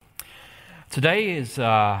Today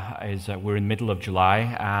we're in the middle of July,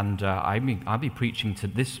 and I'll be preaching to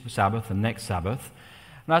this Sabbath and next Sabbath.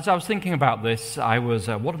 And as I was thinking about this, I was,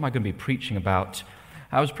 what am I going to be preaching about?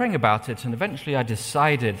 I was praying about it, and eventually I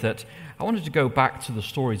decided that I wanted to go back to the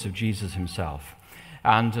stories of Jesus himself.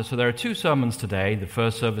 And so there are two sermons today, the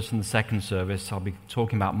first service and the second service. I'll be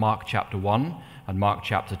talking about Mark chapter 1 and Mark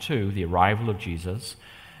chapter 2, the arrival of Jesus.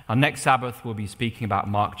 And next Sabbath, we'll be speaking about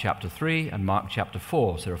Mark chapter 3 and Mark chapter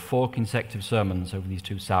 4. So there are 4 consecutive sermons over these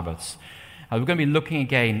 2 Sabbaths. And we're going to be looking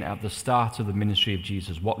again at the start of the ministry of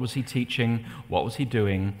Jesus. What was he teaching? What was he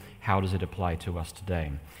doing? How does it apply to us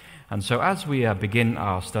today? And so as we begin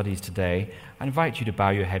our studies today, I invite you to bow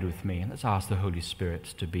your head with me and let's ask the Holy Spirit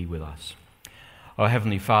to be with us. Our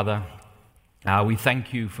Heavenly Father, we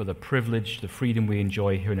thank you for the privilege, the freedom we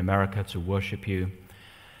enjoy here in America to worship you.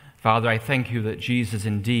 Father, I thank you that Jesus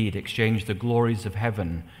indeed exchanged the glories of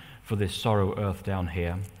heaven for this sorrow earth down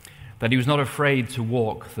here, that he was not afraid to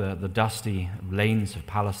walk the dusty lanes of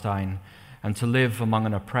Palestine and to live among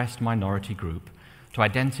an oppressed minority group, to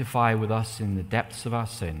identify with us in the depths of our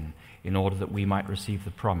sin in order that we might receive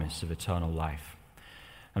the promise of eternal life.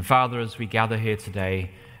 And Father, as we gather here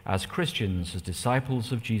today as Christians, as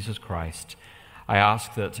disciples of Jesus Christ, I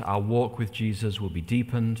ask that our walk with Jesus will be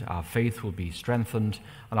deepened, our faith will be strengthened,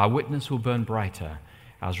 and our witness will burn brighter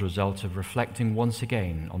as a result of reflecting once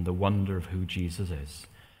again on the wonder of who Jesus is.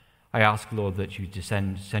 I ask, Lord, that you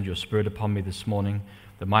send your Spirit upon me this morning,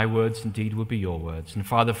 that my words indeed will be your words. And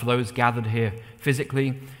Father, for those gathered here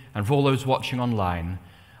physically and for all those watching online,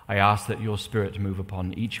 I ask that your Spirit move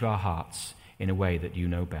upon each of our hearts in a way that you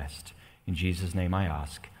know best. In Jesus' name I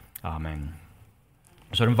ask. Amen.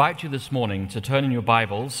 So I invite you this morning to turn in your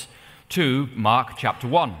Bibles to Mark chapter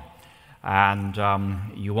 1. And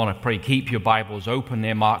you want to probably keep your Bibles open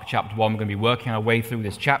near Mark chapter 1. We're going to be working our way through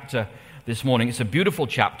this chapter this morning. It's a beautiful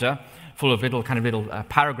chapter full of little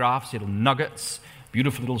paragraphs, little nuggets,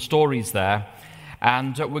 beautiful little stories there.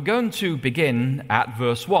 And we're going to begin at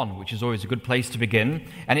verse 1, which is always a good place to begin.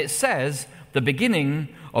 And it says, the beginning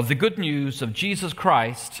of the good news of Jesus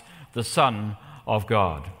Christ, the Son of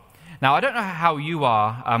God. Now, I don't know how you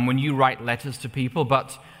are when you write letters to people,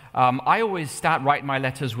 but I always write my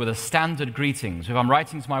letters with a standard greeting. So if I'm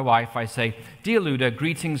writing to my wife, I say, Dear Luda,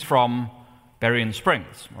 greetings from Berrien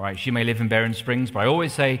Springs. All right, she may live in Berrien Springs, but I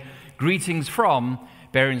always say, greetings from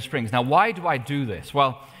Berrien Springs. Now, why do I do this?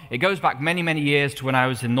 Well, it goes back many, many years to when I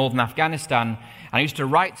was in northern Afghanistan, and I used to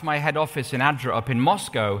write to my head office in Adra up in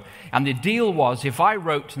Moscow, and the deal was if I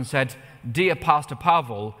wrote and said, Dear Pastor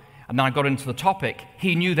Pavel, and then I got into the topic,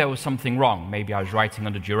 he knew there was something wrong. Maybe I was writing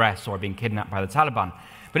under duress or being kidnapped by the Taliban.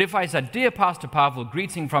 But if I said, Dear Pastor Pavel,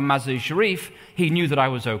 greeting from Mazar-e-Sharif, he knew that I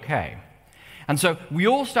was okay. And so we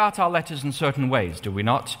all start our letters in certain ways, do we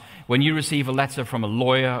not? When you receive a letter from a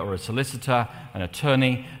lawyer or a solicitor, an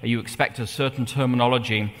attorney, you expect a certain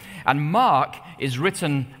terminology. And Mark is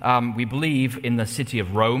written, we believe, in the city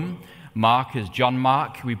of Rome. Mark is John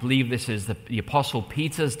Mark. We believe this is the Apostle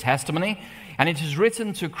Peter's testimony. And it is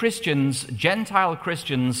written to Christians, Gentile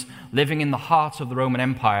Christians, living in the heart of the Roman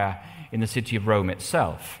Empire in the city of Rome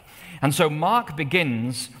itself. And so Mark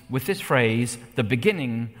begins with this phrase, the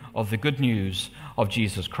beginning of the good news of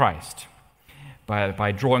Jesus Christ.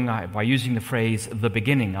 By using the phrase, the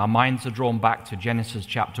beginning, our minds are drawn back to Genesis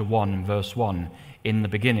chapter 1 and verse 1. In the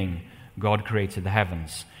beginning, God created the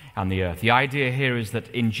heavens and the earth. The idea here is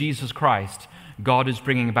that in Jesus Christ, God is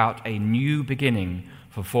bringing about a new beginning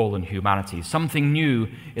for fallen humanity. Something new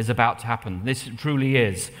is about to happen. This truly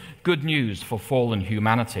is good news for fallen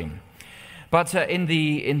humanity. But in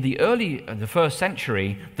the first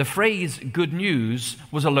century, the phrase good news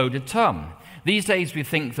was a loaded term. These days we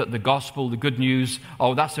think that the gospel, the good news,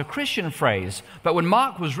 that's a Christian phrase. But when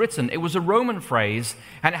Mark was written, it was a Roman phrase,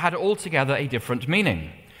 and it had altogether a different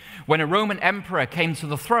meaning. When a Roman emperor came to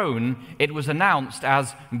the throne, it was announced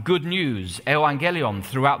as good news, evangelion,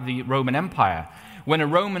 throughout the Roman Empire. When a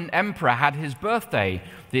Roman emperor had his birthday,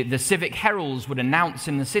 the civic heralds would announce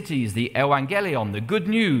in the cities the evangelion, the good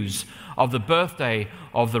news of the birthday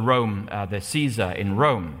of the Caesar in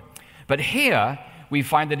Rome. But here we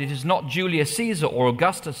find that it is not Julius Caesar or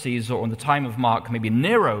Augustus Caesar, or in the time of Mark, maybe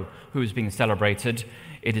Nero, who is being celebrated.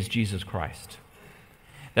 It is Jesus Christ.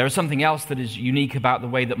 There is something else that is unique about the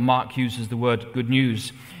way that Mark uses the word good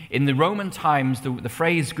news. In the Roman times, the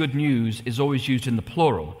phrase good news is always used in the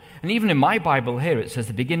plural. And even in my Bible here, it says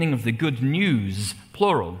the beginning of the good news,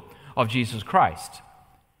 plural, of Jesus Christ.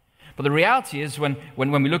 But the reality is when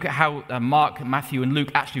we look at how Mark, Matthew, and Luke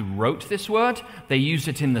actually wrote this word, they used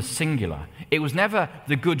it in the singular. It was never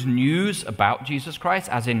the good news about Jesus Christ,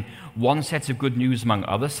 as in one set of good news among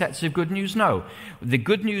other sets of good news. No. The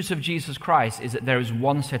good news of Jesus Christ is that there is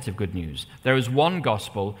one set of good news. There is one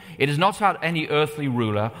gospel. It is not about any earthly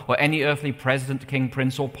ruler or any earthly president, king,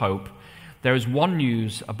 prince, or pope. There is one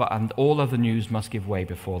news, and all other news must give way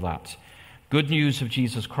before that. Good news of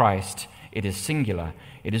Jesus Christ, it is singular.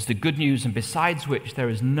 It is the good news, and besides which there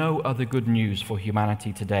is no other good news for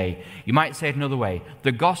humanity today. You might say it another way.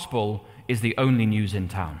 The gospel is the only news in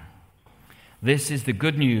town. This is the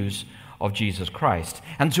good news of Jesus Christ.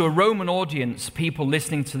 And to a Roman audience, people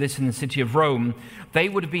listening to this in the city of Rome, they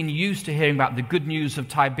would have been used to hearing about the good news of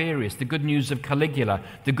Tiberius, the good news of Caligula,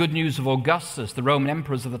 the good news of Augustus, the Roman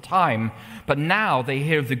emperors of the time. But now they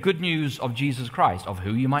hear of the good news of Jesus Christ. Of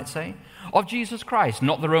who, you might say? Of Jesus Christ,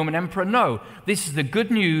 not the Roman emperor. No, this is the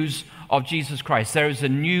good news of Jesus Christ. There is a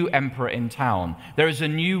new emperor in town. There is a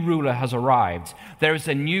new ruler has arrived. There is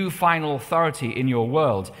a new final authority in your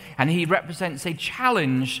world. And he represents a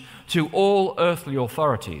challenge to all earthly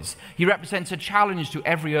authorities. He represents a challenge to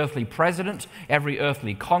every earthly president, every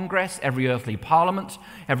earthly congress, every earthly parliament,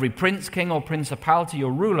 every prince, king, or principality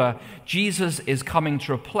or ruler. Jesus is coming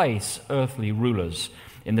to replace earthly rulers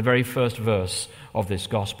in the very first verse of this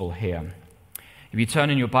gospel here. If you turn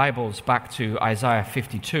in your Bibles back to Isaiah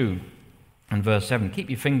 52 and verse 7, keep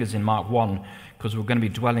your fingers in Mark 1 because we're going to be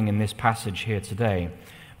dwelling in this passage here today.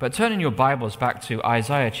 But turn in your Bibles back to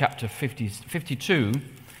Isaiah chapter 52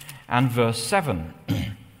 and verse 7.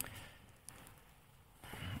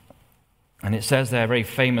 And it says there, a very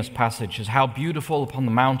famous passage, is how beautiful upon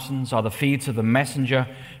the mountains are the feet of the messenger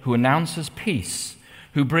who announces peace,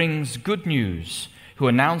 who brings good news, who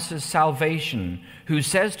announces salvation, who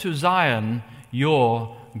says to Zion,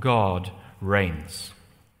 your God reigns.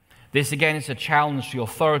 This again is a challenge to the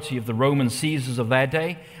authority of the Roman Caesars of their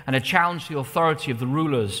day and a challenge to the authority of the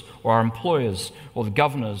rulers or our employers or the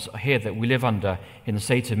governors here that we live under in the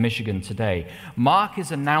state of Michigan today. Mark is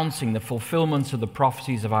announcing the fulfillment of the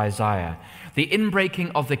prophecies of Isaiah, the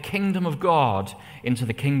inbreaking of the kingdom of God into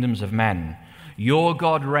the kingdoms of men. Your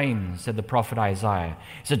God reigns, said the prophet Isaiah.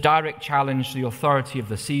 It's a direct challenge to the authority of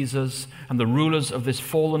the Caesars and the rulers of this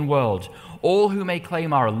fallen world, all who may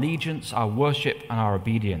claim our allegiance, our worship, and our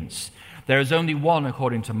obedience. There is only one,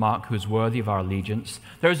 according to Mark, who is worthy of our allegiance.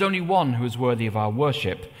 There is only one who is worthy of our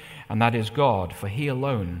worship, and that is God, for he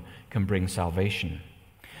alone can bring salvation.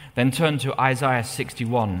 Then turn to Isaiah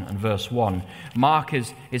 61 and verse 1. Mark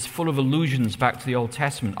is full of allusions back to the Old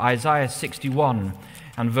Testament. Isaiah 61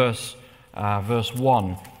 and verse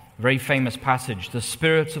 1, very famous passage. The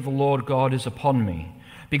Spirit of the Lord God is upon me,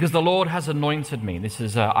 because the Lord has anointed me. This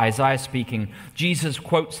is Isaiah speaking. Jesus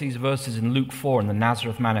quotes these verses in Luke 4 in the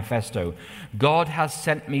Nazareth Manifesto. God has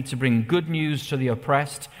sent me to bring good news to the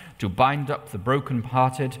oppressed, to bind up the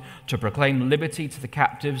brokenhearted, to proclaim liberty to the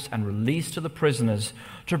captives and release to the prisoners,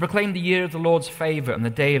 to proclaim the year of the Lord's favor and the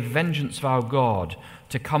day of vengeance of our God,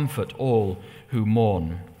 to comfort all who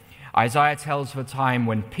mourn. Isaiah tells of a time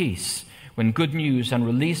when peace, when good news and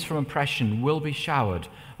release from oppression will be showered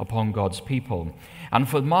upon God's people. And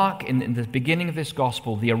for Mark, in the beginning of this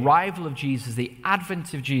gospel, the arrival of Jesus, the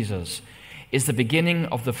advent of Jesus, is the beginning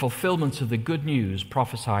of the fulfillment of the good news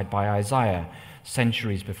prophesied by Isaiah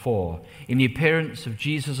centuries before. In the appearance of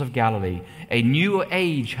Jesus of Galilee, a new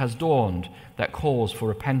age has dawned that calls for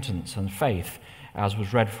repentance and faith, as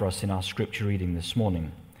was read for us in our scripture reading this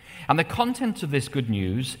morning. And the content of this good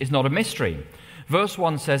news is not a mystery. Verse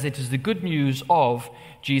 1 says it is the good news of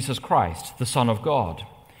Jesus Christ, the Son of God.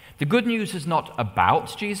 The good news is not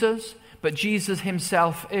about Jesus, but Jesus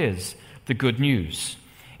himself is the good news.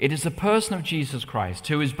 It is the person of Jesus Christ,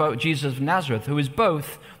 who is both Jesus of Nazareth, who is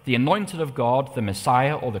both the anointed of God, the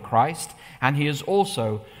Messiah or the Christ, and he is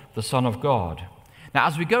also the Son of God. Now,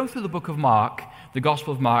 as we go through the book of Mark, the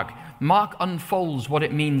Gospel of Mark, Mark unfolds what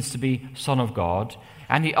it means to be Son of God,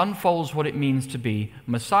 and he unfolds what it means to be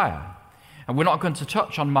Messiah. And we're not going to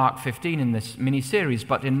touch on Mark 15 in this mini-series,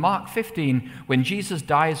 but in Mark 15, when Jesus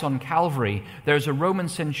dies on Calvary, there is a Roman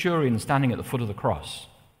centurion standing at the foot of the cross.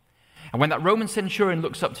 And when that Roman centurion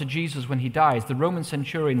looks up to Jesus when he dies, the Roman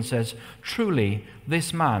centurion says, truly,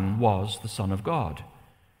 this man was the Son of God.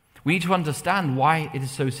 We need to understand why it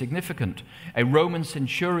is so significant. A Roman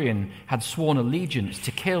centurion had sworn allegiance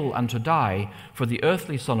to kill and to die for the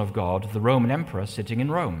earthly Son of God, the Roman emperor sitting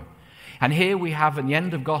in Rome. And here we have, at the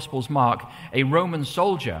end of Gospels Mark, a Roman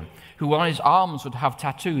soldier who on his arms would have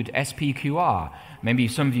tattooed SPQR. Maybe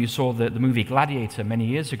some of you saw the movie Gladiator many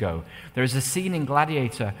years ago. There is a scene in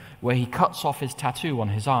Gladiator where he cuts off his tattoo on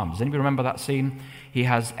his arm. Does anybody remember that scene? He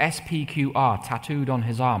has SPQR tattooed on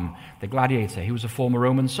his arm, the Gladiator. He was a former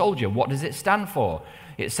Roman soldier. What does it stand for?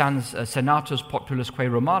 It stands Senatus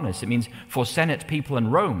Populusque Romanus. It means for Senate, people,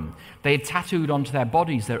 and Rome. They had tattooed onto their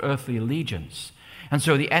bodies their earthly allegiance. And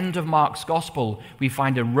so at the end of Mark's Gospel, we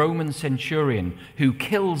find a Roman centurion who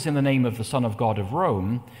kills in the name of the Son of God of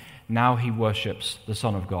Rome. Now he worships the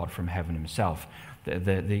Son of God from heaven himself.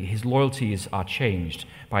 His loyalties are changed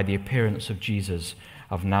by the appearance of Jesus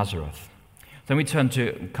of Nazareth. Then we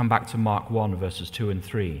come back to Mark 1, verses 2 and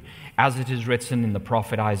 3. As it is written in the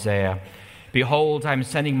prophet Isaiah, "Behold, I am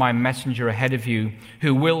sending my messenger ahead of you,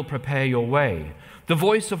 who will prepare your way. The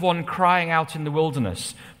voice of one crying out in the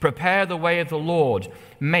wilderness, prepare the way of the Lord,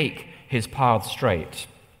 make his path straight."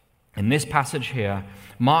 In this passage here,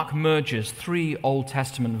 Mark merges 3 Old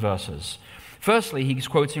Testament verses. Firstly, he's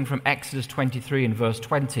quoting from Exodus 23 and verse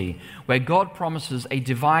 20, where God promises a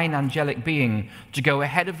divine angelic being to go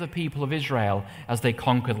ahead of the people of Israel as they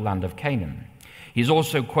conquer the land of Canaan. He's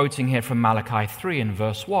also quoting here from Malachi 3 and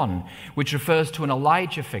verse 1, which refers to an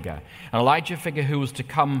Elijah figure who was to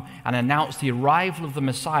come and announce the arrival of the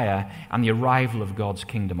Messiah and the arrival of God's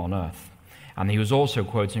kingdom on earth. And he was also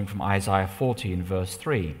quoting from Isaiah 40 and verse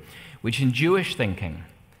 3, which in Jewish thinking,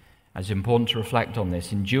 it's important to reflect on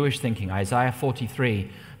this, in Jewish thinking, Isaiah 43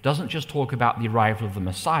 doesn't just talk about the arrival of the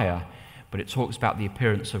Messiah, but it talks about the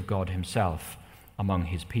appearance of God himself among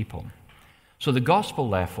his people. So the gospel,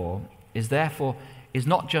 therefore, is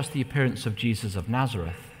not just the appearance of Jesus of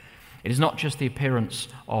Nazareth. It is not just the appearance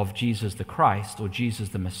of Jesus the Christ or Jesus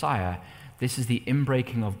the Messiah. This is the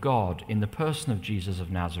inbreaking of God in the person of Jesus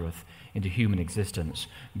of Nazareth into human existence.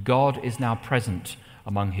 God is now present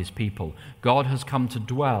among his people. God has come to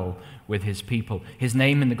dwell with his people. His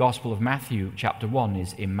name in the Gospel of Matthew chapter 1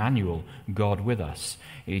 is Emmanuel, God with us.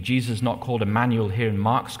 Jesus is not called Emmanuel here in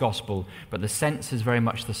Mark's Gospel, but the sense is very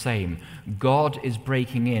much the same. God is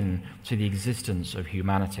breaking in to the existence of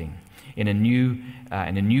humanity in a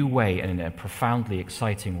new way and in a profoundly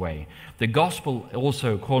exciting way. The Gospel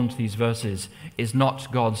also, according to these verses, is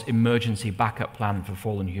not God's emergency backup plan for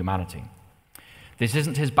fallen humanity. This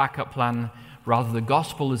isn't his backup plan. Rather, the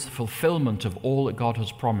gospel is the fulfillment of all that God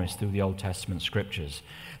has promised through the Old Testament scriptures.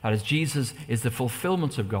 That is, Jesus is the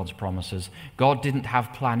fulfillment of God's promises. God didn't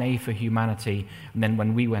have plan A for humanity, and then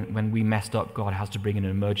when we messed up, God has to bring in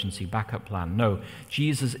an emergency backup plan. No,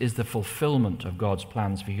 Jesus is the fulfillment of God's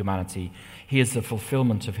plans for humanity. He is the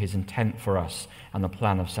fulfillment of his intent for us and the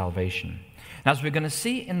plan of salvation. Now, as we're going to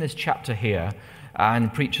see in this chapter here,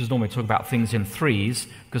 and preachers normally talk about things in threes,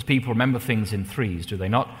 because people remember things in threes, do they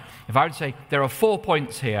not? If I would say there are 4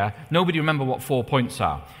 points here, nobody remember what 4 points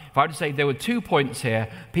are. If I would say there were 2 points here,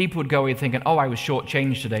 people would go away thinking, oh, I was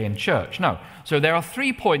shortchanged today in church. No. So there are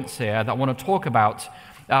 3 points here that I want to talk about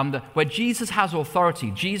where Jesus has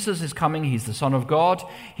authority. Jesus is coming. He's the Son of God.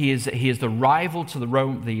 He is the rival to the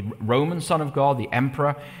Roman Son of God, the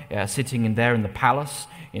emperor, sitting in there in the palace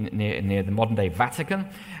near the modern-day Vatican.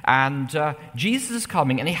 And Jesus is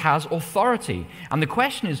coming, and he has authority. And the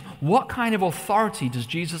question is, what kind of authority does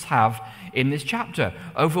Jesus have in this chapter?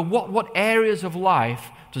 Over what areas of life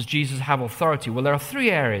does Jesus have authority? Well, there are 3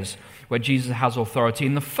 areas where Jesus has authority,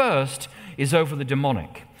 and the first is over the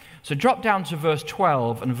demonic. So drop down to verse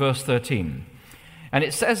 12 and verse 13. And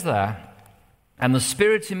it says there, "And the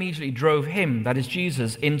Spirit immediately drove him," that is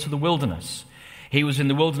Jesus, "into the wilderness. He was in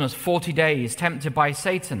the wilderness 40 days, tempted by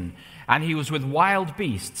Satan, and he was with wild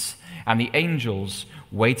beasts, and the angels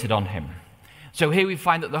waited on him." So here we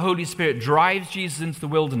find that the Holy Spirit drives Jesus into the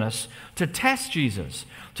wilderness to test Jesus,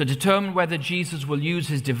 to determine whether Jesus will use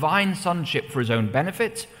his divine sonship for his own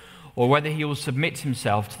benefit, or whether he will submit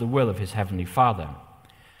himself to the will of his heavenly Father.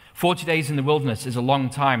 40 days in the wilderness is a long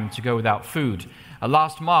time to go without food.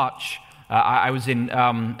 Last March, I was in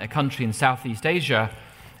a country in Southeast Asia,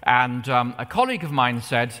 and a colleague of mine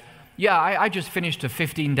said, yeah, I just finished a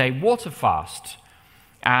 15-day water fast.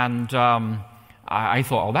 And I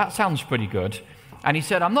thought, oh, that sounds pretty good. And he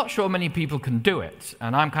said, I'm not sure many people can do it.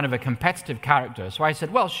 And I'm kind of a competitive character. So I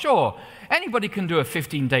said, well, sure, anybody can do a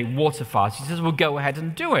 15-day water fast. He says, well, go ahead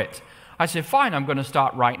and do it. I said, fine, I'm going to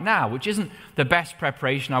start right now, which isn't the best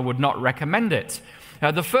preparation. I would not recommend it.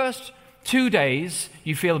 The first 2 days,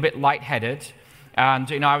 you feel a bit lightheaded.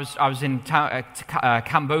 And I was in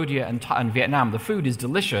Cambodia and Vietnam. The food is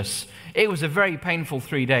delicious. It was a very painful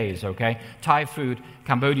 3 days, okay? Thai food,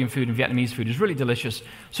 Cambodian food, and Vietnamese food is really delicious.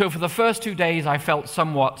 So for the first 2 days, I felt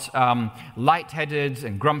somewhat lightheaded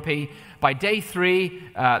and grumpy. By day three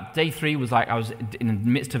was like I was in the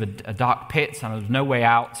midst of a dark pit and there was no way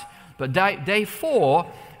out. But day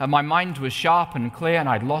four, my mind was sharp and clear, and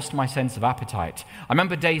I'd lost my sense of appetite. I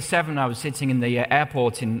remember day 7, I was sitting in the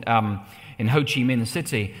airport in Ho Chi Minh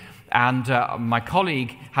City, and my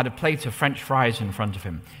colleague had a plate of French fries in front of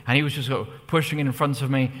him, and he was just sort of pushing it in front of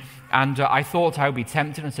me, and I thought I would be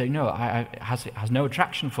tempted and say, no, it has no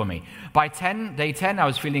attraction for me. By day 10, I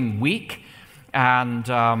was feeling weak, and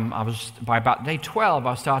by about day 12, I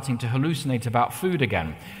was starting to hallucinate about food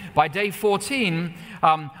again. By day 14,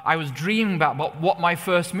 I was dreaming about what my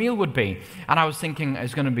first meal would be. And I was thinking,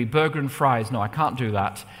 it's going to be burger and fries. No, I can't do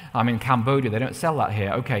that. I'm in Cambodia. They don't sell that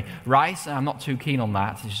here. Okay, rice, I'm not too keen on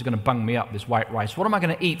that. It's just going to bung me up, this white rice. What am I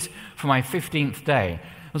going to eat for my 15th day?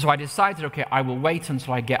 And so I decided, okay, I will wait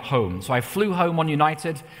until I get home. So I flew home on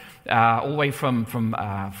United, all the way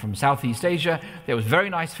from Southeast Asia. There was very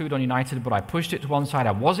nice food on United, but I pushed it to one side.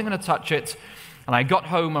 I wasn't going to touch it. And I got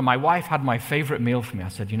home, and my wife had my favorite meal for me. I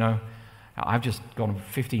said, I've just gone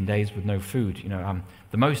 15 days with no food.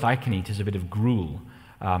 The most I can eat is a bit of gruel.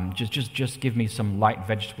 Just give me some light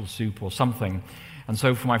vegetable soup or something. And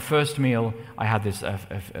so for my first meal, I had this a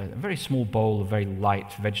very small bowl of very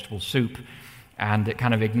light vegetable soup, and it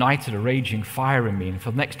kind of ignited a raging fire in me. And for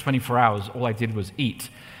the next 24 hours, all I did was eat.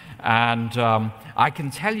 And I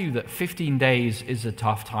can tell you that 15 days is a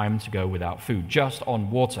tough time to go without food, just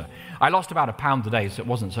on water. I lost about a pound a day, so it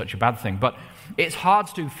wasn't such a bad thing. But it's hard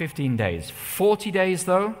to do 15 days. 40 days,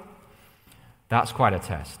 though, that's quite a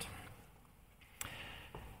test.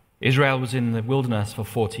 Israel was in the wilderness for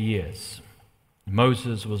 40 years.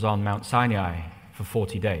 Moses was on Mount Sinai for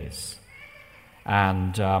 40 days.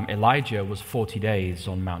 And Elijah was 40 days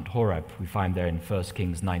on Mount Horeb. We find there in 1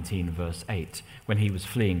 Kings 19, verse 8, when he was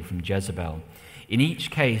fleeing from Jezebel. In each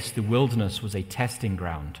case, the wilderness was a testing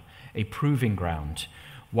ground, a proving ground.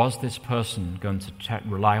 Was this person going to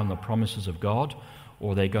rely on the promises of God,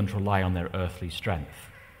 or are they going to rely on their earthly strength?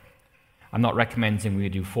 I'm not recommending we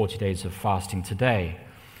do 40 days of fasting today,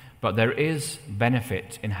 but there is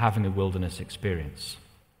benefit in having a wilderness experience.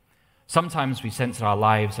 Sometimes we sense that our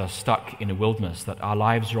lives are stuck in a wilderness, that our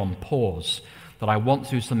lives are on pause, that I want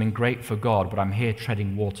to do something great for God, but I'm here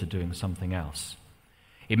treading water doing something else.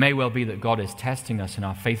 It may well be that God is testing us in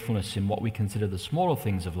our faithfulness in what we consider the smaller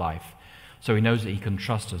things of life, so he knows that he can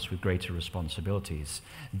trust us with greater responsibilities.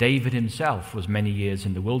 David himself was many years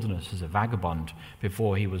in the wilderness as a vagabond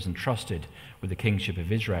before he was entrusted with the kingship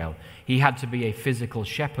of Israel. He had to be a physical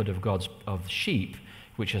shepherd of sheep,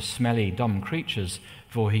 which are smelly, dumb creatures,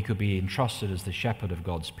 before he could be entrusted as the shepherd of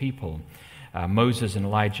God's people. Moses and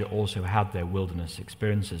Elijah also had their wilderness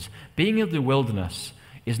experiences. Being in the wilderness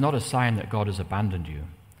is not a sign that God has abandoned you.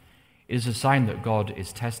 It is a sign that God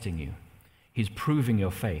is testing you. He's proving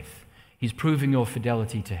your faith. He's proving your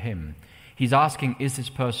fidelity to him. He's asking, is this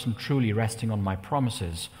person truly resting on my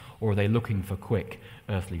promises, or are they looking for quick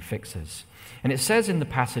earthly fixes? And it says in the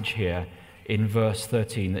passage here, in verse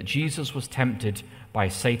 13, that Jesus was tempted by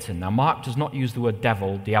Satan. Now, Mark does not use the word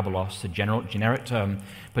devil, diabolos, a generic term,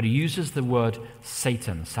 but he uses the word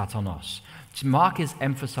Satan, satanos. Mark is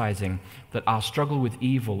emphasizing that our struggle with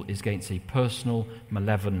evil is against a personal,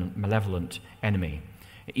 malevolent enemy.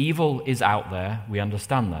 Evil is out there, we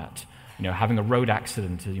understand that. Having a road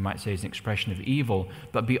accident, you might say, is an expression of evil,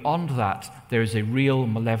 but beyond that, there is a real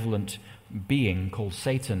malevolent being called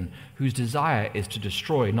Satan, whose desire is to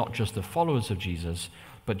destroy not just the followers of Jesus,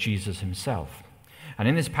 but Jesus himself. And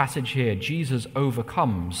in this passage here, Jesus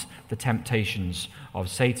overcomes the temptations of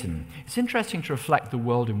Satan. It's interesting to reflect the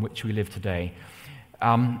world in which we live today.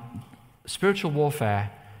 Spiritual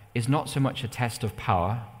warfare is not so much a test of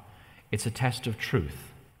power, it's a test of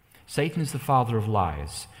truth. Satan is the father of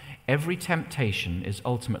lies. Every temptation is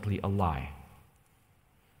ultimately a lie.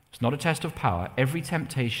 It's not a test of power. Every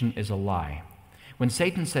temptation is a lie. When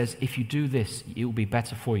Satan says, if you do this, it will be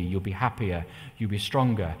better for you, you'll be happier, you'll be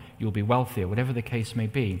stronger, you'll be wealthier, whatever the case may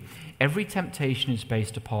be, every temptation is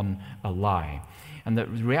based upon a lie. And the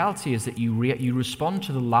reality is that you respond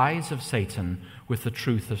to the lies of Satan with the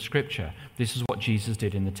truth of Scripture. This is what Jesus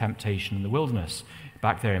did in the temptation in the wilderness,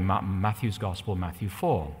 back there in Matthew's Gospel, Matthew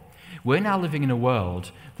 4. We're now living in a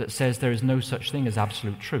world that says there is no such thing as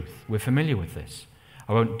absolute truth. We're familiar with this.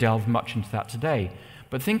 I won't delve much into that today,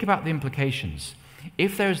 but think about the implications.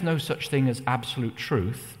 If there is no such thing as absolute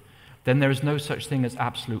truth, then there is no such thing as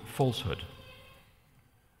absolute falsehood.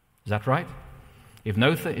 Is that right? If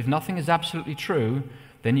nothing is absolutely true,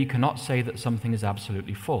 then you cannot say that something is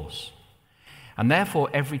absolutely false. And therefore,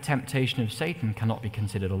 every temptation of Satan cannot be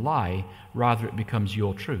considered a lie, rather it becomes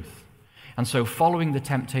your truth. And so following the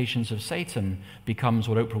temptations of Satan becomes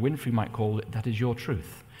what Oprah Winfrey might call it, that is your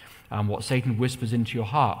truth. What Satan whispers into your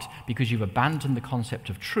heart, because you've abandoned the concept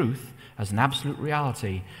of truth as an absolute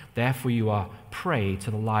reality, therefore you are prey to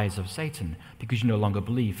the lies of Satan, because you no longer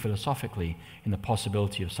believe philosophically in the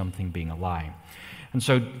possibility of something being a lie. And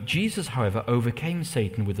so Jesus, however, overcame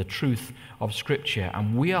Satan with the truth of Scripture,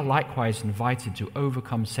 and we are likewise invited to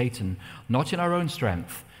overcome Satan, not in our own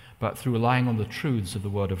strength, but through relying on the truths of the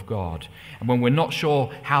Word of God. And when we're not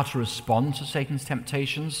sure how to respond to Satan's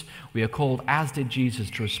temptations, we are called, as did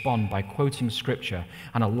Jesus, to respond by quoting Scripture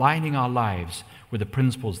and aligning our lives with the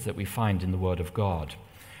principles that we find in the Word of God.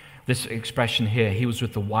 This expression here, he was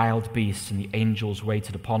with the wild beasts and the angels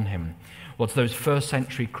waited upon him. Well, to those first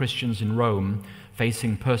century Christians in Rome,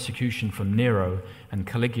 facing persecution from Nero and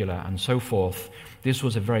Caligula and so forth, this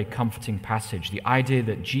was a very comforting passage. The idea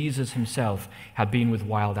that Jesus himself had been with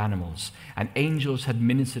wild animals and angels had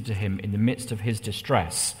ministered to him in the midst of his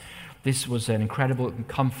distress. This was an incredible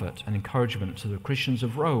comfort and encouragement to the Christians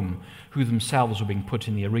of Rome, who themselves were being put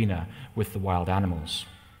in the arena with the wild animals.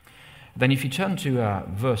 Then if you turn to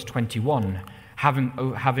verse 21,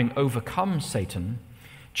 having overcome Satan,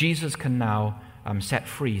 Jesus can now set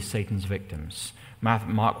free Satan's victims.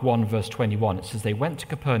 Mark 1, verse 21, it says, "They went to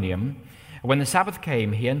Capernaum, and when the Sabbath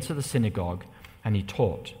came, he entered the synagogue, and he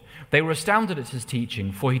taught. They were astounded at his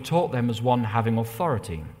teaching, for he taught them as one having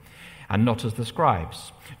authority, and not as the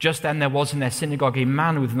scribes. Just then there was in their synagogue a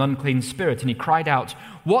man with an unclean spirit, and he cried out,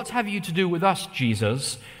 'What have you to do with us,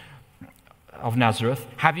 Jesus of Nazareth?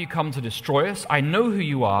 Have you come to destroy us? I know who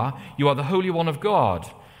you are the Holy One of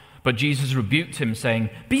God.' But Jesus rebuked him,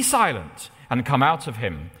 saying, 'Be silent, and come out of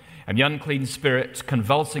him.' And the unclean spirit,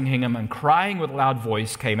 convulsing him and crying with a loud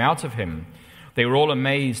voice, came out of him. They were all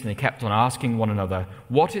amazed, and they kept on asking one another,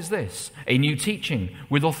 'What is this? A new teaching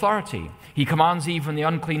with authority. He commands even the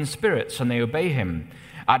unclean spirits, and they obey him.'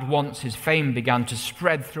 At once his fame began to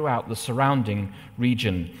spread throughout the surrounding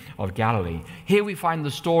region of Galilee." Here we find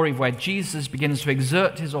the story where Jesus begins to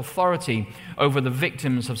exert his authority over the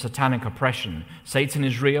victims of satanic oppression. Satan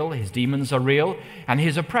is real, his demons are real, and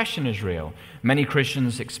his oppression is real. Many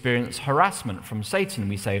Christians experience harassment from Satan.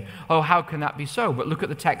 We say, "Oh, how can that be so?" But look at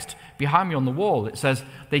the text behind me on the wall. It says,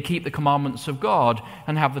 "They keep the commandments of God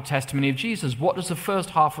and have the testimony of Jesus." What does the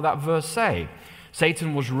first half of that verse say?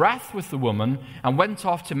 Satan was wrath with the woman and went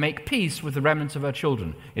off to make peace with the remnant of her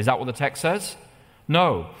children. Is that what the text says?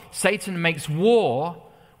 No. Satan makes war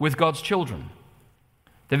with God's children.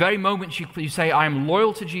 The very moment you say, "I am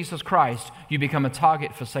loyal to Jesus Christ," you become a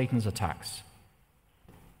target for Satan's attacks.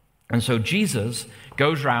 And so Jesus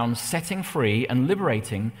goes around setting free and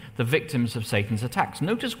liberating the victims of Satan's attacks.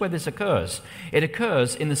 Notice where this occurs. It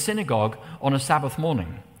occurs in the synagogue on a Sabbath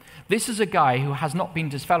morning. This is a guy who has not been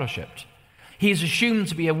disfellowshipped. He is assumed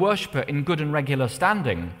to be a worshipper in good and regular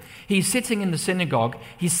standing. He's sitting in the synagogue,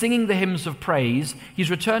 he's singing the hymns of praise,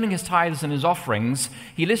 he's returning his tithes and his offerings,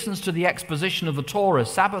 he listens to the exposition of the Torah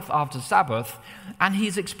Sabbath after Sabbath, and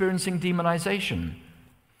he's experiencing demonization.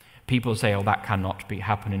 People say, "Oh, that cannot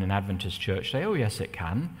happen in an Adventist church." Say, "Oh, yes, it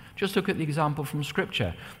can." Just look at the example from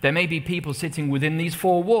Scripture. There may be people sitting within these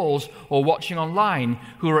four walls or watching online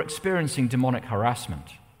who are experiencing demonic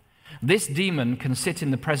harassment. This demon can sit in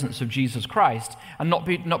the presence of Jesus Christ and not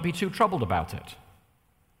be too troubled about it.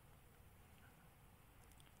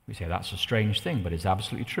 We say that's a strange thing, but it's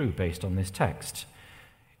absolutely true based on this text.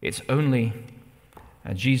 It's only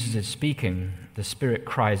as Jesus is speaking, the Spirit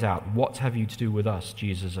cries out, "What have you to do with us,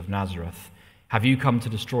 Jesus of Nazareth? Have you come to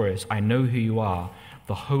destroy us? I know who you are,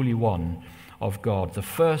 the Holy One of God." The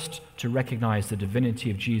first to recognize the divinity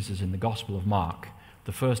of Jesus in the Gospel of Mark,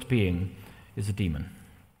 the first being, is a demon.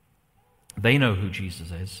 They know who Jesus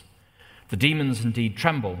is. The demons indeed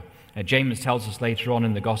tremble. James tells us later on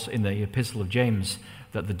in the Epistle of James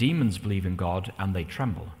that the demons believe in God and they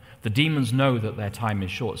tremble. The demons know that their time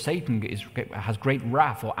is short. Satan has great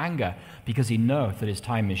wrath or anger because he knoweth that his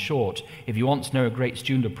time is short. If you want to know a great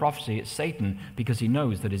student of prophecy, it's Satan, because he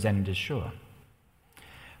knows that his end is sure.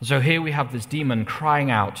 So here we have this demon crying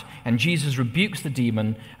out, and Jesus rebukes the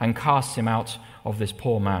demon and casts him out of this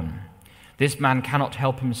poor man. This man cannot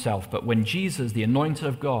help himself, but when Jesus, the anointed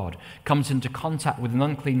of God, comes into contact with an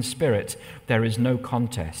unclean spirit, there is no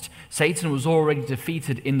contest. Satan was already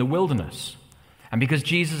defeated in the wilderness. And because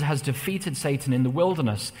Jesus has defeated Satan in the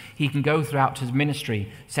wilderness, he can go throughout his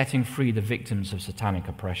ministry setting free the victims of satanic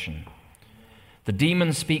oppression. The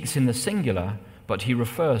demon speaks in the singular, but he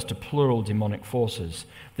refers to plural demonic forces.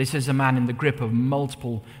 This is a man in the grip of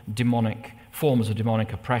multiple demonic forms of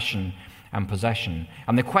demonic oppression and possession.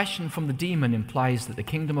 And the question from the demon implies that the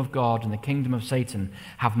kingdom of God and the kingdom of Satan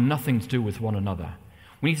have nothing to do with one another.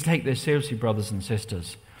 We need to take this seriously, brothers and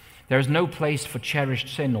sisters. There is no place for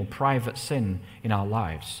cherished sin or private sin in our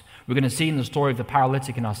lives. We're going to see in the story of the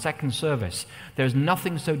paralytic in our second service, there is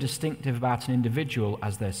nothing so distinctive about an individual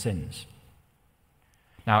as their sins.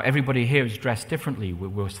 Now, everybody here is dressed differently.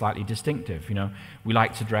 We're slightly distinctive. We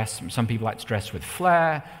like to dress, some people like to dress with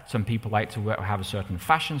flair, some people like to have a certain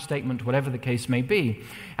fashion statement, whatever the case may be.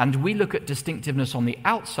 And we look at distinctiveness on the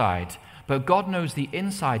outside, but God knows the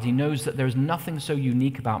inside. He knows that there is nothing so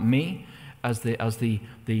unique about me as the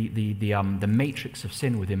matrix of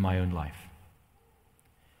sin within my own life.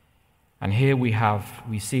 And here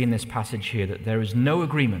we see in this passage here that there is no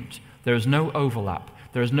agreement, there is no overlap,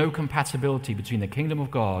 there is no compatibility between the kingdom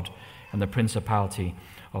of God and the principality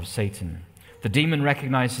of Satan. The demon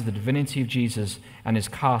recognizes the divinity of Jesus and is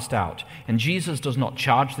cast out. And Jesus does not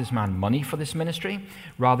charge this man money for this ministry.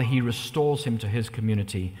 Rather, he restores him to his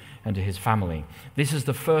community and to his family. This is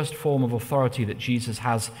the first form of authority that Jesus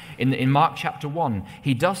has. In Mark chapter 1,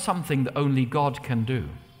 he does something that only God can do.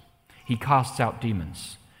 He casts out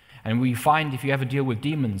demons. And we find, if you ever deal with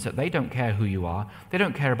demons, that they don't care who you are. They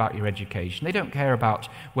don't care about your education. They don't care about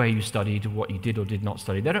where you studied, what you did or did not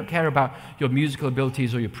study. They don't care about your musical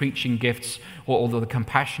abilities or your preaching gifts or the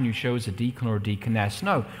compassion you show as a deacon or a deaconess.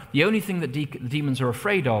 No, the only thing that the demons are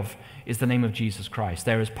afraid of is the name of Jesus Christ.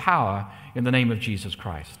 There is power in the name of Jesus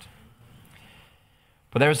Christ.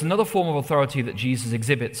 But there is another form of authority that Jesus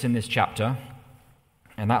exhibits in this chapter,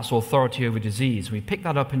 and that's authority over disease. We pick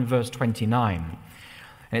that up in verse 29.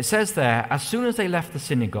 And it says there, as soon as they left the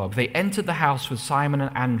synagogue, they entered the house with Simon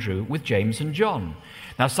and Andrew, with James and John.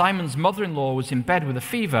 Now Simon's mother-in-law was in bed with a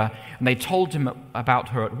fever, and they told him about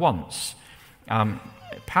her at once.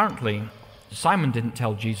 Apparently, Simon didn't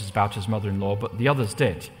tell Jesus about his mother-in-law, but the others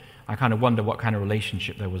did. I kind of wonder what kind of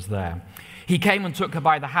relationship there was there. He came and took her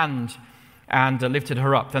by the hand and lifted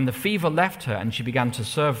her up. Then the fever left her, and she began to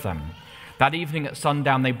serve them. That evening at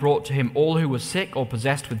sundown, they brought to him all who were sick or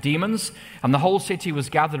possessed with demons, and the whole city was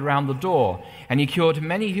gathered around the door. And he cured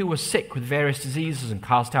many who were sick with various diseases and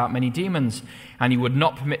cast out many demons, and he would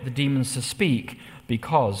not permit the demons to speak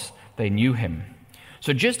because they knew him.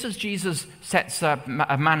 So just as Jesus sets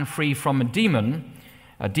a man free from a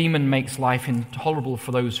demon makes life intolerable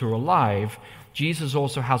for those who are alive, Jesus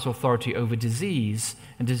also has authority over disease,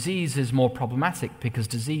 and disease is more problematic because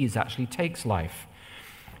disease actually takes life.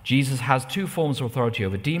 Jesus has two forms of authority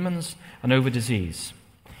over demons and over disease.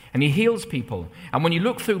 And he heals people. And when you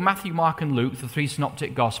look through Matthew, Mark, and Luke, the three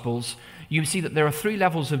synoptic gospels, you see that there are three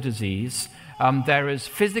levels of disease. There is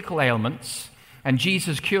physical ailments, and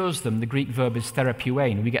Jesus cures them. The Greek verb is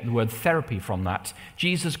therapeuein. We get the word therapy from that.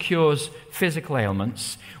 Jesus cures physical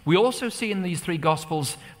ailments. We also see in these three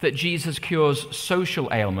Gospels that Jesus cures social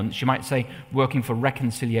ailments. You might say working for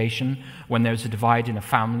reconciliation when there's a divide in a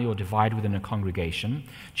family or divide within a congregation.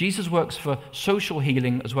 Jesus works for social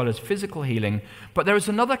healing as well as physical healing. But there is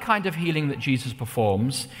another kind of healing that Jesus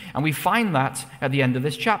performs, and we find that at the end of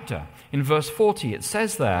this chapter. In verse 40, it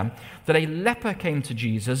says there that a leper came to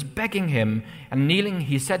Jesus, begging him, and kneeling,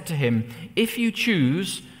 he said to him, "If you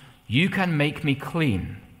choose, you can make me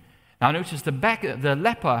clean." Now notice the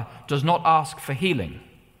leper does not ask for healing,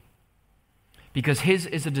 because his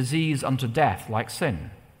is a disease unto death, like sin.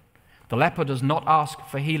 The leper does not ask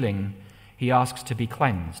for healing, he asks to be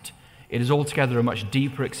cleansed. It is altogether a much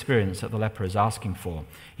deeper experience that the leper is asking for.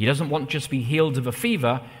 He doesn't want to just be healed of a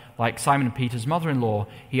fever, like Simon Peter's mother-in-law.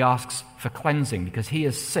 He asks for cleansing, because he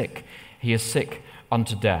is sick. He is sick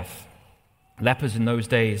unto death. Lepers in those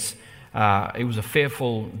days, it was a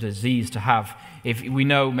fearful disease to have. If we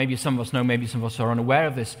know, maybe some of us know, maybe some of us are unaware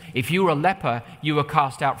of this. If you were a leper, you were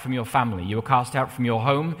cast out from your family. You were cast out from your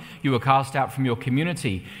home. You were cast out from your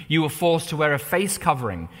community. You were forced to wear a face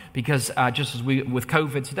covering because just as with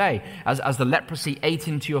COVID today, as the leprosy ate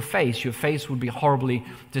into your face would be horribly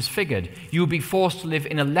disfigured. You would be forced to live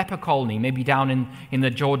in a leper colony, maybe down in the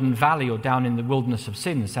Jordan Valley or down in the wilderness of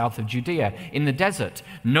Sin, south of Judea, in the desert.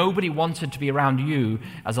 Nobody wanted to be around you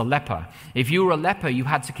as a leper. If you were a leper, you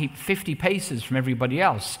had to keep 50 paces from everybody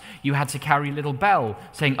else. You had to carry a little bell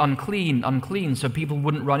saying unclean, unclean, so people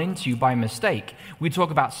wouldn't run into you by mistake. We talk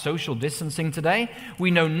about social distancing today.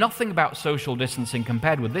 We know nothing about social distancing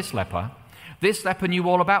compared with this leper. This leper knew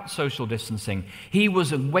all about social distancing. He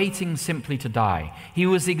was waiting simply to die. He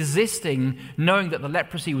was existing knowing that the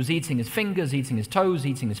leprosy was eating his fingers, eating his toes,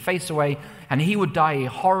 eating his face away, and he would die a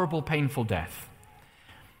horrible, painful death.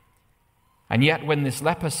 And yet when this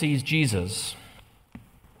leper sees Jesus,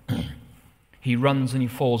 He runs and he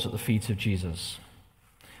falls at the feet of Jesus.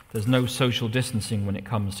 There's no social distancing when it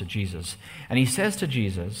comes to Jesus. And he says to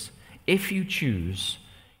Jesus, if you choose,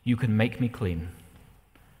 you can make me clean.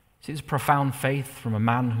 See this profound faith from a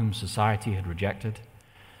man whom society had rejected,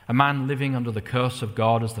 a man living under the curse of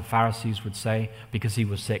God, as the Pharisees would say, because he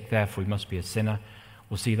was sick, therefore he must be a sinner.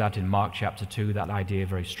 We'll see that in Mark chapter 2, that idea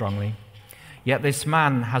very strongly. Yet this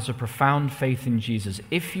man has a profound faith in Jesus.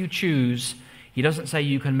 If you choose, he doesn't say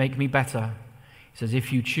you can make me better. He says,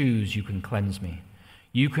 if you choose, you can cleanse me.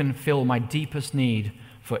 You can fill my deepest need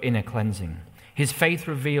for inner cleansing. His faith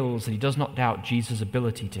reveals that he does not doubt Jesus'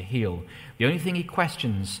 ability to heal. The only thing he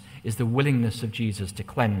questions is the willingness of Jesus to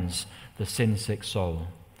cleanse the sin-sick soul.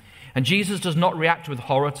 And Jesus does not react with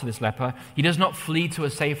horror to this leper. He does not flee to a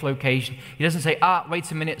safe location. He doesn't say,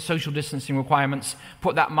 wait a minute, social distancing requirements,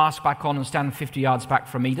 put that mask back on and stand 50 yards back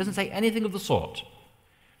from me. He doesn't say anything of the sort.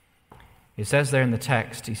 It says there in the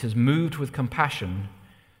text, he says, moved with compassion,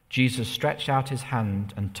 Jesus stretched out his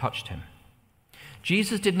hand and touched him.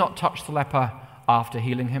 Jesus did not touch the leper after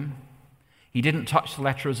healing him. He didn't touch the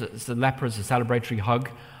leper as a celebratory hug,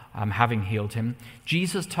 having healed him.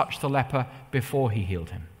 Jesus touched the leper before he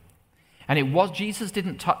healed him. And it was Jesus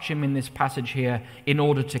didn't touch him in this passage here in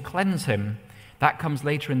order to cleanse him. That comes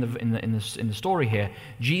later in the story here.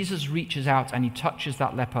 Jesus reaches out and he touches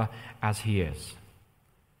that leper as he is.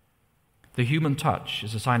 The human touch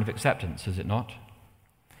is a sign of acceptance, is it not?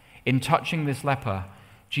 In touching this leper,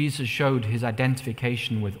 Jesus showed his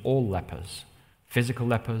identification with all lepers, physical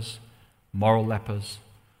lepers, moral lepers,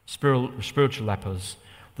 spiritual lepers.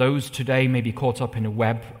 Those today may be caught up in a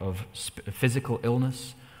web of physical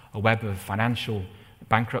illness, a web of financial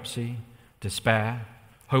bankruptcy, despair,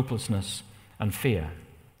 hopelessness, and fear.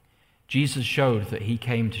 Jesus showed that he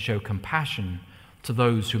came to show compassion to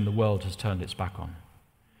those whom the world has turned its back on.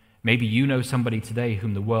 Maybe you know somebody today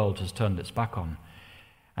whom the world has turned its back on.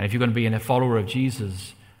 And if you're going to be a follower of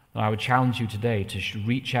Jesus, then I would challenge you today to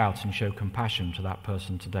reach out and show compassion to that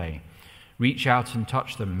person today. Reach out and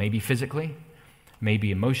touch them, maybe physically,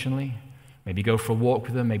 maybe emotionally, maybe go for a walk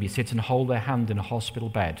with them, maybe sit and hold their hand in a hospital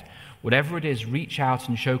bed. Whatever it is, reach out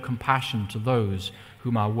and show compassion to those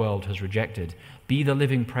whom our world has rejected. Be the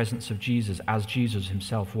living presence of Jesus as Jesus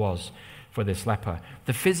himself was for this leper.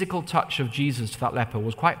 The physical touch of Jesus to that leper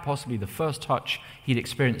was quite possibly the first touch he'd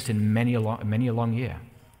experienced in many a long year.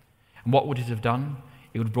 And what would it have done?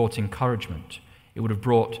 It would have brought encouragement. It would have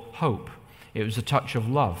brought hope. It was a touch of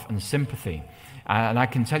love and sympathy. And I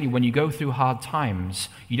can tell you, when you go through hard times,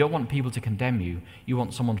 you don't want people to condemn you. You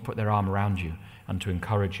want someone to put their arm around you and to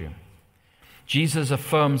encourage you. Jesus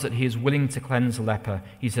affirms that he is willing to cleanse the leper.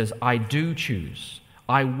 He says, I do choose.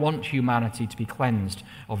 I want humanity to be cleansed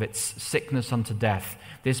of its sickness unto death.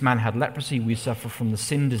 This man had leprosy. We suffer from the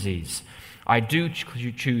sin disease. I do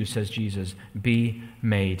choose, says Jesus, be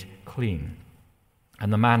made clean.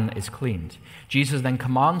 And the man is cleaned. Jesus then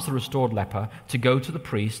commands the restored leper to go to the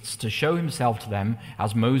priests to show himself to them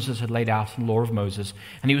as Moses had laid out in the law of Moses.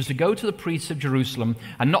 And he was to go to the priests of Jerusalem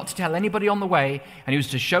and not to tell anybody on the way. And he was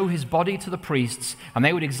to show his body to the priests, and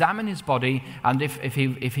they would examine his body. And if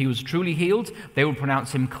he was truly healed, they would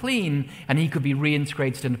pronounce him clean, and he could be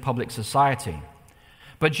reintegrated into public society.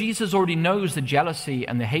 But Jesus already knows the jealousy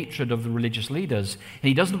and the hatred of the religious leaders, and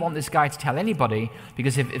he doesn't want this guy to tell anybody,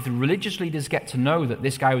 because if the religious leaders get to know that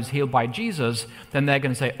this guy was healed by Jesus, then they're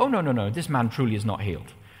going to say, oh, no, this man truly is not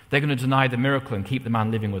healed. They're going to deny the miracle and keep the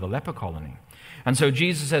man living with a leper colony. And so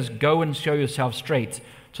Jesus says, go and show yourself straight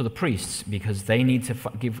to the priests, because they need to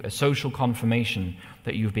give a social confirmation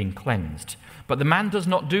that you've been cleansed. But the man does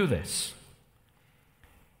not do this.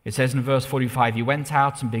 It says in verse 45, he went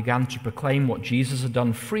out and began to proclaim what Jesus had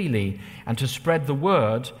done freely and to spread the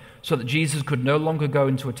word, so that Jesus could no longer go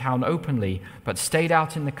into a town openly, but stayed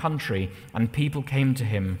out in the country, and people came to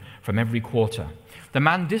him from every quarter. The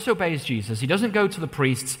man disobeys Jesus. He doesn't go to the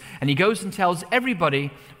priests, and he goes and tells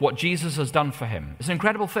everybody what Jesus has done for him. It's an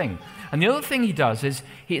incredible thing. And the other thing he does is,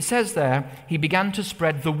 it says there, he began to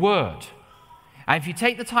spread the word. And if you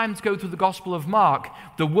take the time to go through the Gospel of Mark,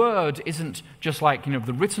 the word isn't just like,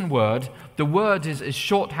 the written word. The word is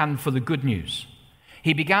shorthand for the good news.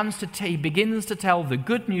 He begins to tell the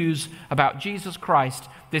good news about Jesus Christ,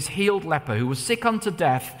 this healed leper who was sick unto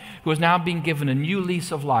death, who has now been given a new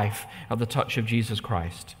lease of life at the touch of Jesus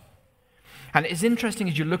Christ. And it's interesting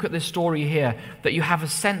as you look at this story here that you have a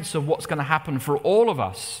sense of what's going to happen for all of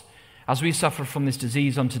us as we suffer from this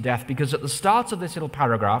disease unto death, because at the start of this little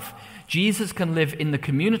paragraph, Jesus can live in the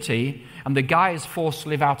community and the guy is forced to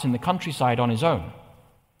live out in the countryside on his own.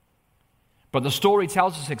 But the story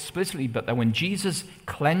tells us explicitly that when Jesus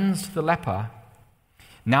cleansed the leper,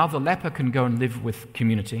 now the leper can go and live with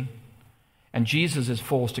community, and Jesus is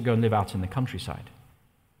forced to go and live out in the countryside.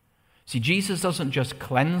 See, Jesus doesn't just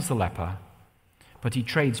cleanse the leper, but he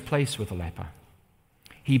trades place with the leper.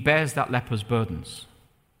 He bears that leper's burdens.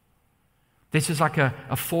 This is like a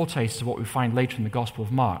foretaste of what we find later in the Gospel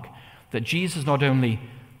of Mark, that Jesus not only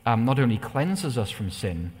cleanses us from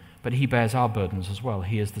sin, but he bears our burdens as well.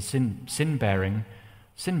 He is the sin-bearing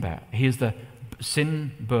sin bearer. He is the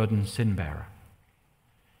sin-burdened sin bearer.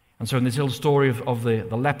 And so in this little story of the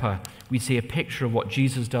leper, we see a picture of what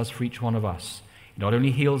Jesus does for each one of us. He not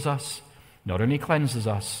only heals us, not only cleanses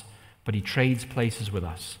us, but he trades places with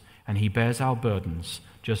us, and he bears our burdens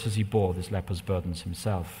just as he bore this leper's burdens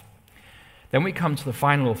himself. Then we come to the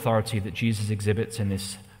final authority that Jesus exhibits in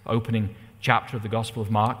this opening chapter of the Gospel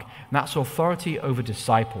of Mark, and that's authority over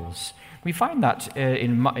disciples. We find that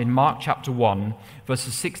in Mark chapter 1,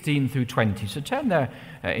 verses 16 through 20. So turn there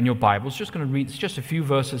in your Bibles. Just going to read just a few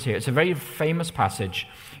verses here. It's a very famous passage.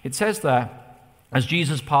 It says there, as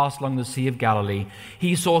Jesus passed along the Sea of Galilee,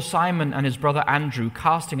 he saw Simon and his brother Andrew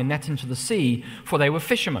casting a net into the sea, for they were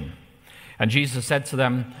fishermen. And Jesus said to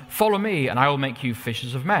them, "Follow me, and I will make you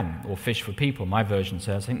fishers of men," or fish for people, my version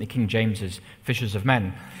says. I think the King James is fishers of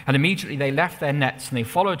men. And immediately they left their nets and they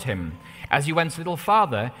followed him. As he went a little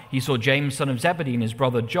farther, he saw James, son of Zebedee, and his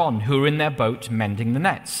brother John, who were in their boat mending the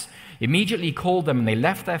nets. Immediately he called them, and they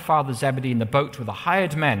left their father Zebedee in the boat with the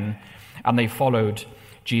hired men, and they followed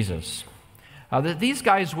Jesus. These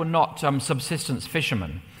guys were not subsistence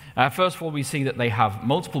fishermen. First of all, we see that they have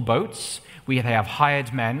multiple boats. They have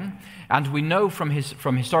hired men. And we know from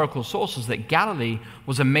historical sources that Galilee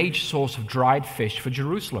was a major source of dried fish for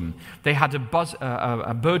Jerusalem. They had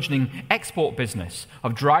a burgeoning export business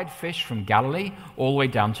of dried fish from Galilee all the way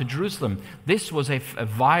down to Jerusalem. This was a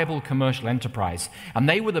viable commercial enterprise. And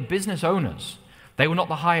they were the business owners. They were not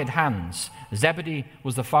the hired hands. Zebedee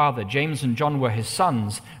was the father. James and John were his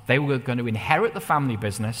sons. They were going to inherit the family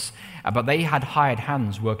business, but they had hired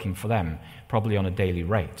hands working for them, probably on a daily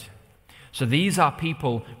rate. So these are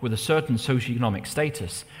people with a certain socioeconomic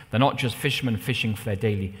status. They're not just fishermen fishing for their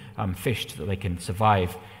daily fish so that they can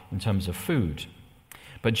survive in terms of food.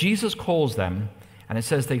 But Jesus calls them, and it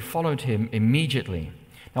says they followed him immediately.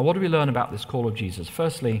 Now, what do we learn about this call of Jesus?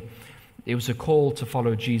 Firstly, it was a call to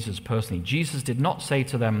follow Jesus personally. Jesus did not say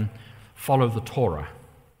to them, "Follow the Torah."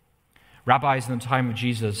 Rabbis in the time of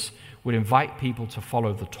Jesus would invite people to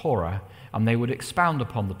follow the Torah, and they would expound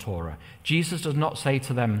upon the Torah. Jesus does not say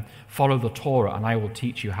to them, "Follow the Torah, and I will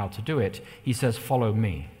teach you how to do it." He says, "Follow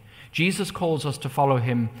me." Jesus calls us to follow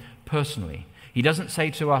him personally. He doesn't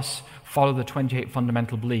say to us, "Follow the 28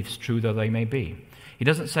 fundamental beliefs, true though they may be." He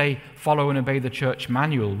doesn't say, "Follow and obey the church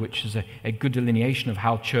manual," which is a good delineation of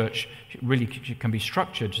how church really can be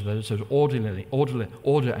structured, so there's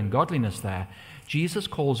order and godliness there. Jesus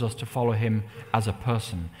calls us to follow him as a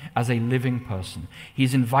person, as a living person.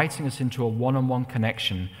 He's inviting us into a one-on-one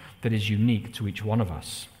connection that is unique to each one of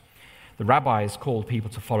us. The rabbis called people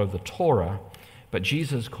to follow the Torah, but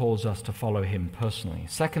Jesus calls us to follow him personally.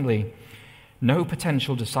 Secondly, no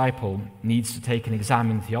potential disciple needs to take an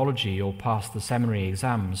exam in theology or pass the seminary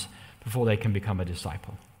exams before they can become a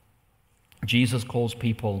disciple. Jesus calls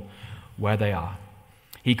people where they are.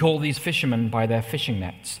 He called these fishermen by their fishing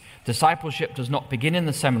nets. Discipleship does not begin in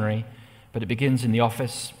the seminary, but it begins in the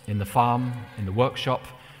office, in the farm, in the workshop,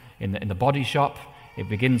 in the body shop. It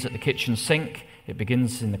begins at the kitchen sink. It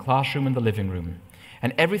begins in the classroom and the living room.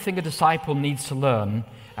 And everything a disciple needs to learn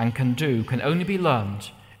and can do can only be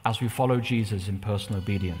learned as we follow Jesus in personal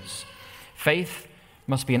obedience. Faith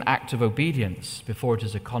must be an act of obedience before it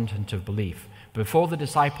is a content of belief. Before the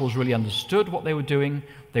disciples really understood what they were doing,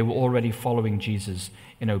 they were already following Jesus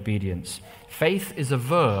in obedience. Faith is a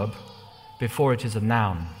verb before it is a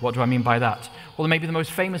noun. What do I mean by that? Well, maybe the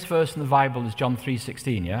most famous verse in the Bible is John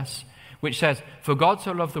 3:16, yes? Which says, "For God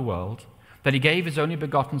so loved the world that he gave his only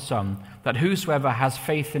begotten Son, that whosoever has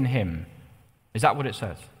faith in him." Is that what it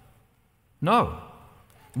says? No.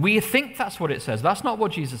 We think that's what it says. That's not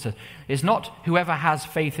what Jesus says. It's not whoever has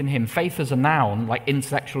faith in him. Faith is a noun, like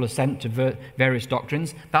intellectual assent to various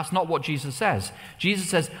doctrines. That's not what Jesus says. Jesus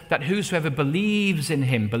says that whosoever believes in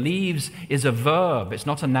him, believes is a verb. It's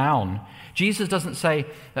not a noun. Jesus doesn't say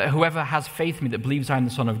that whoever has faith in me, that believes I am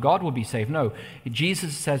the Son of God, will be saved. No.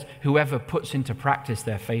 Jesus says whoever puts into practice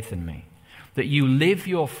their faith in me. That you live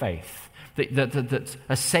your faith. That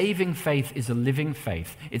a saving faith is a living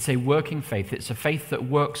faith. It's a working faith. It's a faith that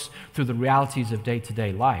works through the realities of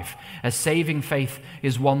day-to-day life. A saving faith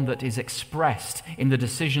is one that is expressed in the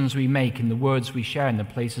decisions we make, in the words we share, in the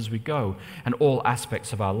places we go, and all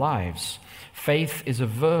aspects of our lives. Faith is a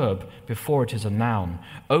verb before it is a noun.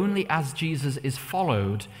 Only as Jesus is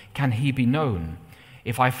followed can he be known.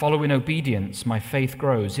 If I follow in obedience, my faith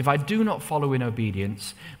grows. If I do not follow in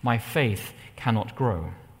obedience, my faith cannot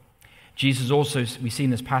grow. Jesus also, we see in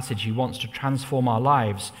this passage, he wants to transform our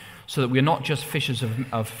lives so that we are not just fishers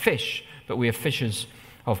of fish, but we are fishers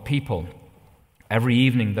of people. Every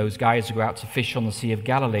evening, those guys go out to fish on the Sea of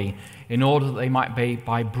Galilee in order that they might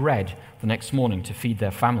buy bread the next morning to feed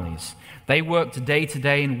their families. They worked day to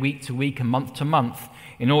day and week to week and month to month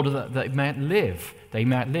in order that they might live. They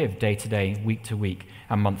might live day to day, week to week,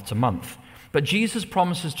 and month to month. But Jesus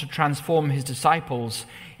promises to transform his disciples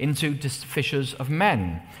into fishers of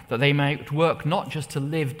men, that they might work not just to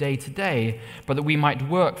live day to day, but that we might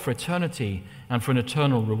work for eternity and for an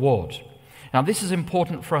eternal reward. Now, this is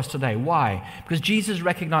important for us today. Why? Because Jesus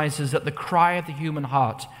recognizes that the cry of the human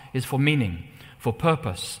heart is for meaning, for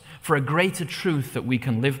purpose, for a greater truth that we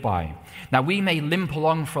can live by. Now, we may limp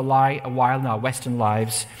along for a while in our Western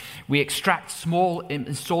lives. We extract small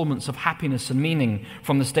installments of happiness and meaning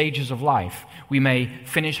from the stages of life. We may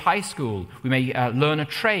finish high school. We may learn a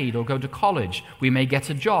trade or go to college. We may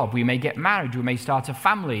get a job. We may get married. We may start a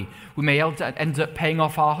family. We may end up paying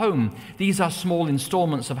off our home. These are small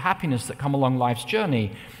installments of happiness that come along life's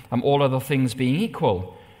journey, all other things being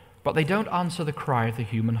equal. But they don't answer the cry of the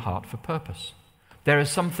human heart for purpose. There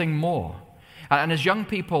is something more. And as young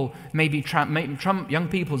people, young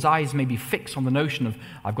people's eyes may be fixed on the notion of,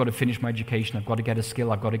 I've got to finish my education, I've got to get a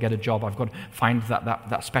skill, I've got to get a job, I've got to find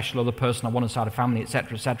that special other person, I want to start a family,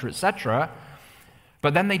 etc., etc., etc.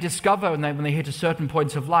 But then they discover, when they hit a certain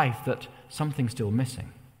point of life, that something's still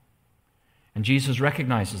missing. And Jesus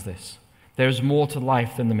recognizes this. There is more to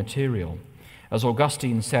life than the material. As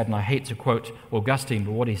Augustine said, and I hate to quote Augustine,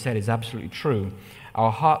 but what he said is absolutely true,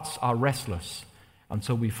 our hearts are restless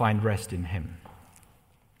until we find rest in him.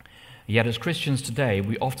 Yet as Christians today,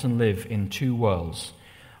 we often live in two worlds.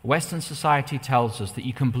 Western society tells us that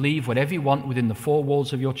you can believe whatever you want within the four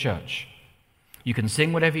walls of your church. You can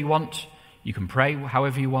sing whatever you want. You can pray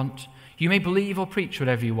however you want. You may believe or preach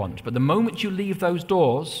whatever you want. But the moment you leave those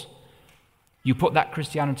doors, you put that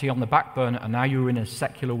Christianity on the back burner, and now you're in a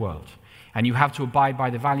secular world. And you have to abide by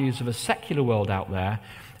the values of a secular world out there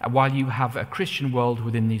while you have a Christian world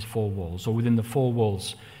within these four walls, or within the four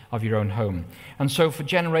walls of your own home. And so for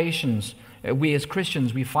generations, we as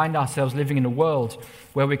Christians, we find ourselves living in a world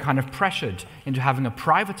where we're kind of pressured into having a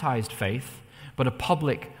privatized faith, but a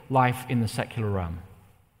public life in the secular realm.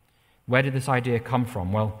 Where did this idea come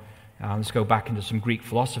from? Well, let's go back into some Greek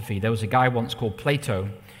philosophy. There was a guy once called Plato,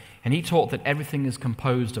 and he taught that everything is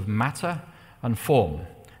composed of matter and form.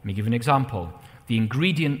 Let me give you an example. The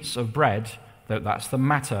ingredients of bread, that's the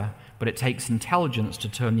matter, but it takes intelligence to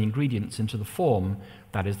turn the ingredients into the form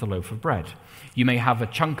that is the loaf of bread. You may have a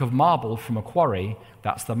chunk of marble from a quarry,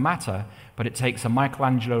 that's the matter, but it takes a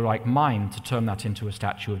Michelangelo-like mind to turn that into a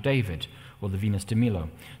statue of David, or the Venus de Milo.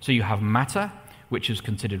 So you have matter, which is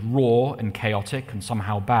considered raw and chaotic and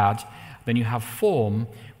somehow bad. Then you have form,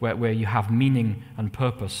 where you have meaning and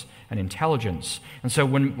purpose and intelligence. And so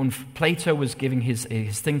when Plato was giving his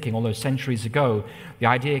thinking all those centuries ago, the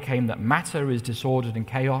idea came that matter is disordered and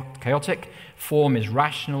chaotic, form is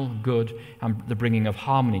rational, good, and the bringing of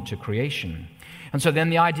harmony to creation. And so then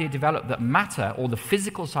the idea developed that matter, or the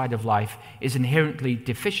physical side of life, is inherently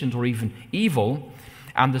deficient or even evil,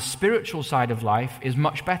 and the spiritual side of life is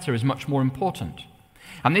much better, is much more important.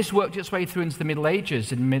 And this worked its way through into the Middle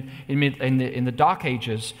Ages, in the Dark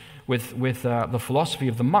Ages, with the philosophy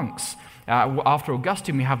of the monks. After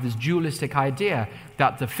Augustine, we have this dualistic idea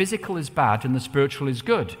that the physical is bad and the spiritual is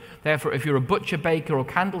good. Therefore, if you're a butcher, baker, or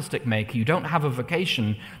candlestick maker, you don't have a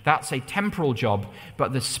vocation. That's a temporal job.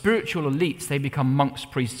 But the spiritual elites, they become monks,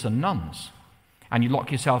 priests, and nuns. And you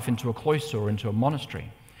lock yourself into a cloister or into a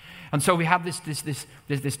monastery. And so we have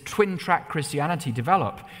this twin-track Christianity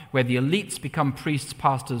develop, where the elites become priests,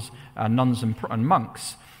 pastors, nuns, and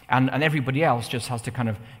monks, and everybody else just has to kind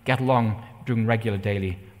of get along doing regular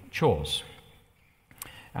daily chores.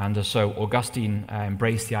 And so Augustine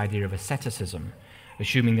embraced the idea of asceticism,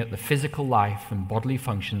 assuming that the physical life and bodily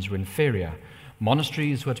functions were inferior.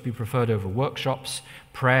 Monasteries were to be preferred over workshops.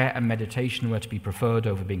 Prayer and meditation were to be preferred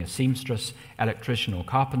over being a seamstress, electrician, or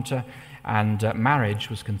carpenter. And marriage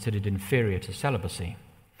was considered inferior to celibacy.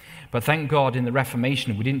 But thank God in the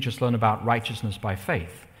Reformation, we didn't just learn about righteousness by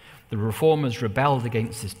faith. The Reformers rebelled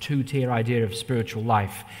against this two-tier idea of spiritual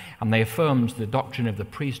life, and they affirmed the doctrine of the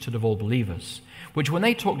priesthood of all believers, which when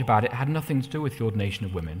they talked about it had nothing to do with the ordination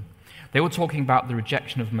of women. They were talking about the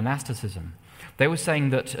rejection of monasticism. They were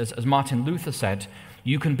saying that, as Martin Luther said,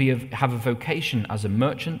 you can have a vocation as a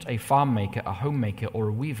merchant, a farm maker, a homemaker, or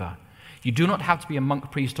a weaver. You do not have to be a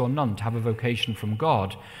monk, priest, or nun to have a vocation from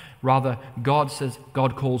God. Rather, God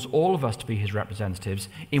calls all of us to be his representatives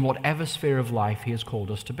in whatever sphere of life he has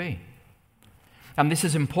called us to be. And this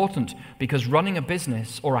is important because running a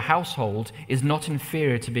business or a household is not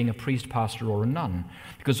inferior to being a priest, pastor, or a nun,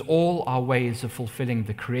 because all are ways of fulfilling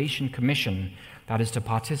the creation commission, that is to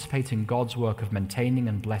participate in God's work of maintaining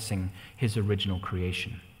and blessing his original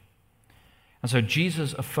creation. And so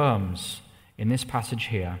Jesus affirms in this passage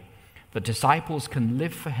here that disciples can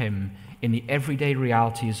live for him in the everyday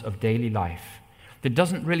realities of daily life. It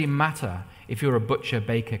doesn't really matter if you're a butcher,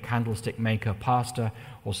 baker, candlestick maker, pastor,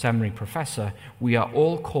 or seminary professor. We are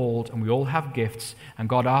all called and we all have gifts, and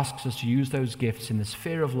God asks us to use those gifts in the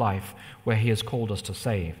sphere of life where he has called us to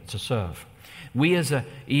serve. We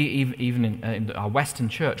even in our Western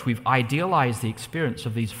church, we've idealized the experience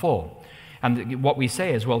of these four. And what we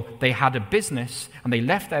say is, well, they had a business, and they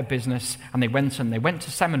left their business, and they went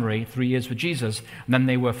to seminary 3 years with Jesus, and then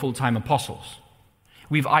they were full-time apostles.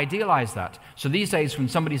 We've idealized that. So these days, when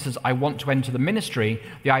somebody says, I want to enter the ministry,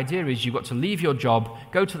 the idea is you've got to leave your job,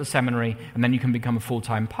 go to the seminary, and then you can become a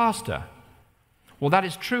full-time pastor. Well, that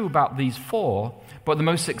is true about these four, but the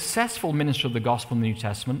most successful minister of the gospel in the New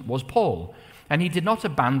Testament was Paul. And he did not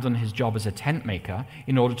abandon his job as a tent maker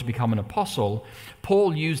in order to become an apostle.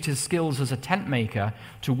 Paul used his skills as a tent maker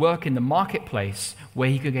to work in the marketplace where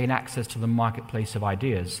he could gain access to the marketplace of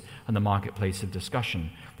ideas and the marketplace of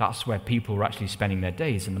discussion. That's where people were actually spending their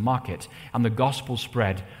days, in the market. And the gospel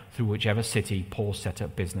spread through whichever city Paul set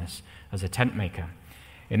up business as a tent maker.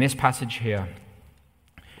 In this passage here,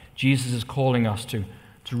 Jesus is calling us to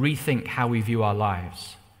rethink how we view our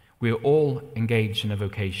lives. We are all engaged in a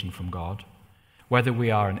vocation from God. Whether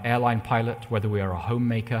we are an airline pilot, whether we are a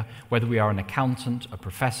homemaker, whether we are an accountant, a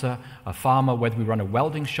professor, a farmer, whether we run a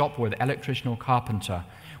welding shop or an electrician or carpenter,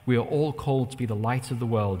 we are all called to be the light of the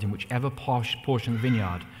world in whichever portion of the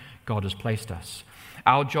vineyard God has placed us.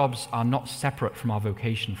 Our jobs are not separate from our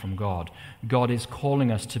vocation from God. God is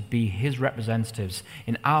calling us to be his representatives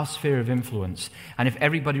in our sphere of influence. And if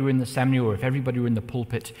everybody were in the seminary or if everybody were in the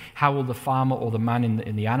pulpit, how will the farmer or the man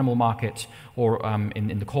in the animal market or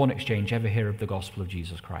in the corn exchange ever hear of the gospel of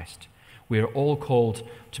Jesus Christ? We are all called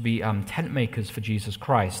to be tent makers for Jesus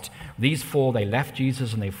Christ. These four, they left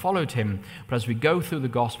Jesus and they followed him. But as we go through the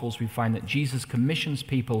Gospels, we find that Jesus commissions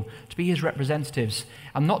people to be his representatives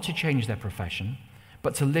and not to change their profession,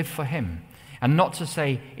 but to live for him. And not to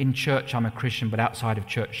say, in church I'm a Christian, but outside of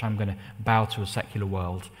church I'm going to bow to a secular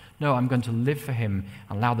world. No, I'm going to live for him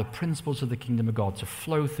and allow the principles of the kingdom of God to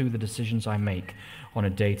flow through the decisions I make on a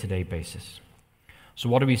day-to-day basis. So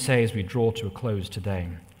what do we say as we draw to a close today?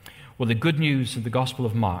 Well, the good news of the Gospel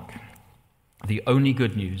of Mark, the only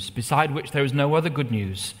good news, beside which there is no other good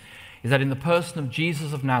news, is that in the person of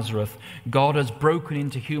Jesus of Nazareth, God has broken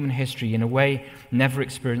into human history in a way never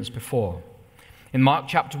experienced before. In Mark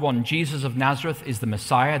chapter 1, Jesus of Nazareth is the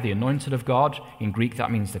Messiah, the anointed of God. In Greek,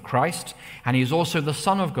 that means the Christ. And he is also the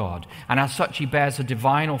Son of God. And as such, he bears a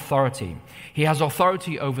divine authority. He has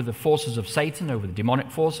authority over the forces of Satan, over the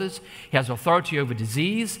demonic forces. He has authority over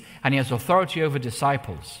disease. And he has authority over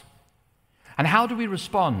disciples. And how do we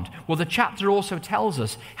respond? Well, the chapter also tells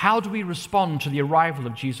us, how do we respond to the arrival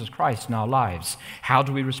of Jesus Christ in our lives? How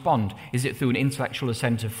do we respond? Is it through an intellectual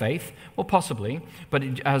assent of faith? Well, possibly. But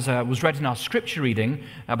as was read in our scripture reading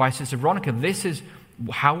by Sister Veronica, this is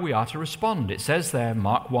how we are to respond. It says there,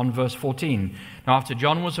 Mark 1, verse 14, "Now after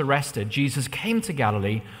John was arrested, Jesus came to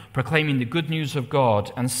Galilee, proclaiming the good news of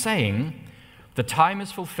God and saying, 'The time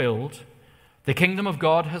is fulfilled, the kingdom of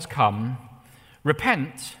God has come,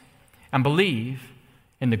 repent and believe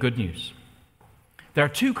in the good news.'" There are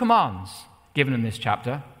two commands given in this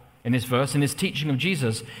chapter, in this verse, in this teaching of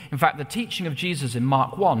Jesus. In fact, the teaching of Jesus in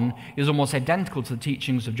Mark 1 is almost identical to the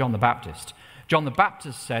teachings of John the Baptist. John the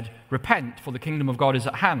Baptist said, "Repent, for the kingdom of God is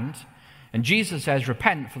at hand." And Jesus says,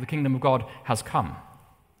 "Repent, for the kingdom of God has come."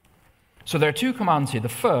 So there are two commands here. The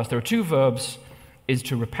first, there are two verbs, is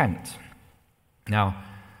to repent. Now,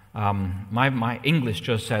 my English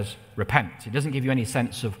just says repent. It doesn't give you any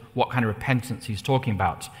sense of what kind of repentance he's talking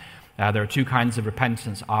about. There are two kinds of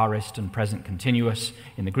repentance, aorist and present continuous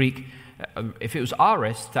in the Greek. If it was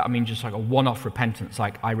aorist, that would mean just like a one-off repentance,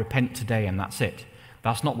 like I repent today and that's it.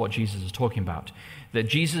 That's not what Jesus is talking about. That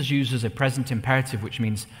Jesus uses a present imperative, which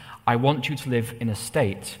means I want you to live in a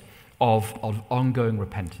state of ongoing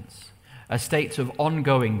repentance, a state of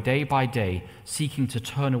ongoing, day by day, seeking to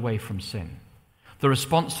turn away from sin. The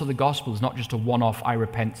response to the gospel is not just a one-off, I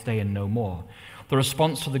repent today and no more. The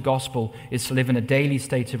response to the gospel is to live in a daily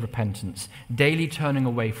state of repentance, daily turning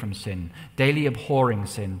away from sin, daily abhorring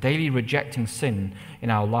sin, daily rejecting sin in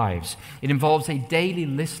our lives. It involves a daily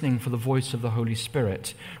listening for the voice of the Holy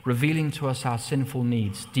Spirit, revealing to us our sinful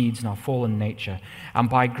needs, deeds, and our fallen nature, and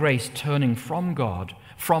by grace turning from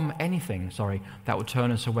anything that would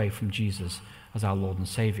turn us away from Jesus as our Lord and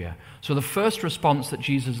Savior. So the first response that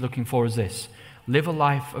Jesus is looking for is this: live a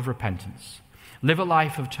life of repentance. Live a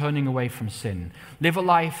life of turning away from sin. Live a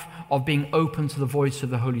life of being open to the voice of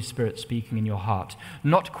the Holy Spirit speaking in your heart,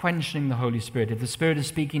 not quenching the Holy Spirit. If the Spirit is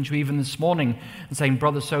speaking to you even this morning and saying,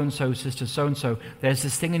 brother so-and-so, sister so-and-so, there's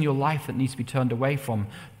this thing in your life that needs to be turned away from,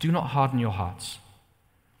 do not harden your hearts.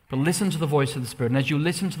 But listen to the voice of the Spirit. And as you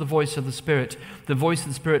listen to the voice of the Spirit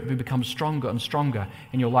will become stronger and stronger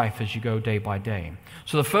in your life as you go day by day.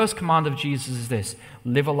 So the first command of Jesus is this: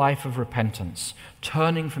 live a life of repentance,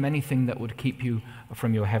 turning from anything that would keep you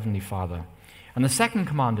from your Heavenly Father. And the second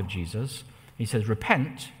command of Jesus, he says,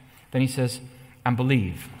 repent. Then he says, and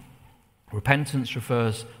believe. Repentance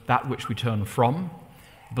refers that which we turn from.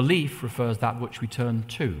 Belief refers that which we turn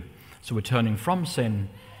to. So we're turning from sin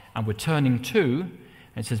and we're turning to.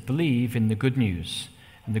 And it says, believe in the good news.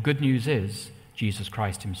 And the good news is Jesus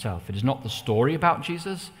Christ himself. It is not the story about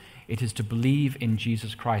Jesus. It is to believe in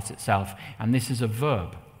Jesus Christ itself. And this is a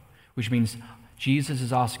verb, which means Jesus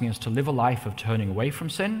is asking us to live a life of turning away from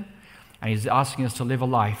sin. And he's asking us to live a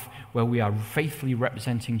life where we are faithfully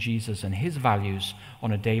representing Jesus and his values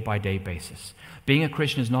on a day-by-day basis. Being a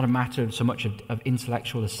Christian is not a matter of so much of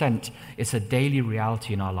intellectual assent. It's a daily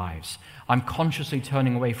reality in our lives. I'm consciously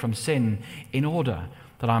turning away from sin in order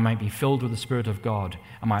that I might be filled with the Spirit of God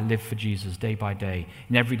and might live for Jesus day by day.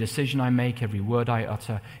 In every decision I make, every word I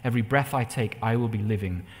utter, every breath I take, I will be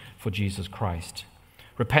living for Jesus Christ.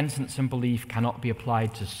 Repentance and belief cannot be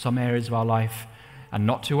applied to some areas of our life and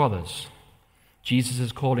not to others. Jesus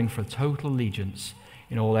is calling for total allegiance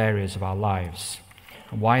in all areas of our lives.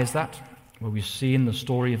 And why is that? Well, we see in the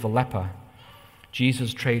story of the leper,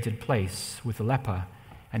 Jesus traded place with the leper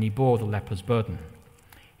and he bore the leper's burden.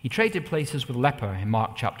 He traded places with the leper in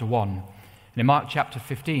Mark chapter 1. And in Mark chapter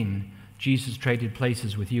 15, Jesus traded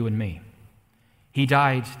places with you and me. He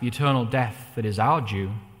died the eternal death that is our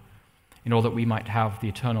due in order that we might have the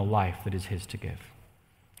eternal life that is his to give.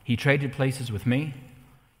 He traded places with me.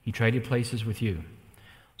 He traded places with you.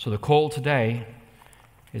 So the call today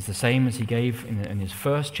is the same as he gave in his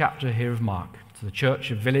first chapter here of Mark, to the church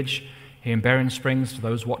of Village here in Berrien Springs, to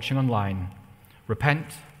those watching online. Repent,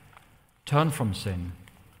 turn from sin,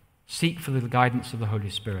 seek for the guidance of the Holy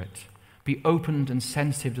Spirit, be opened and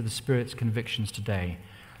sensitive to the Spirit's convictions today,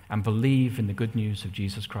 and believe in the good news of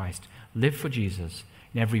Jesus Christ. Live for Jesus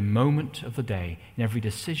in every moment of the day, in every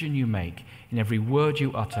decision you make, in every word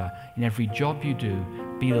you utter, in every job you do.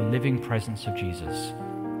 Be the living presence of Jesus,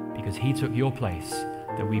 because he took your place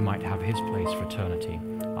that we might have his place for eternity.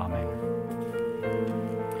 Amen.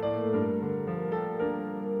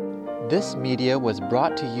 This media was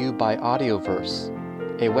brought to you by Audioverse,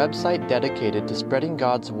 a website dedicated to spreading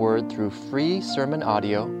God's Word through free sermon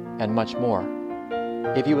audio and much more.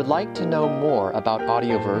 If you would like to know more about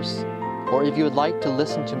Audioverse, or if you would like to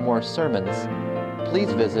listen to more sermons,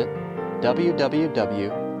 please visit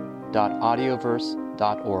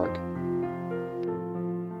www.audioverse.org.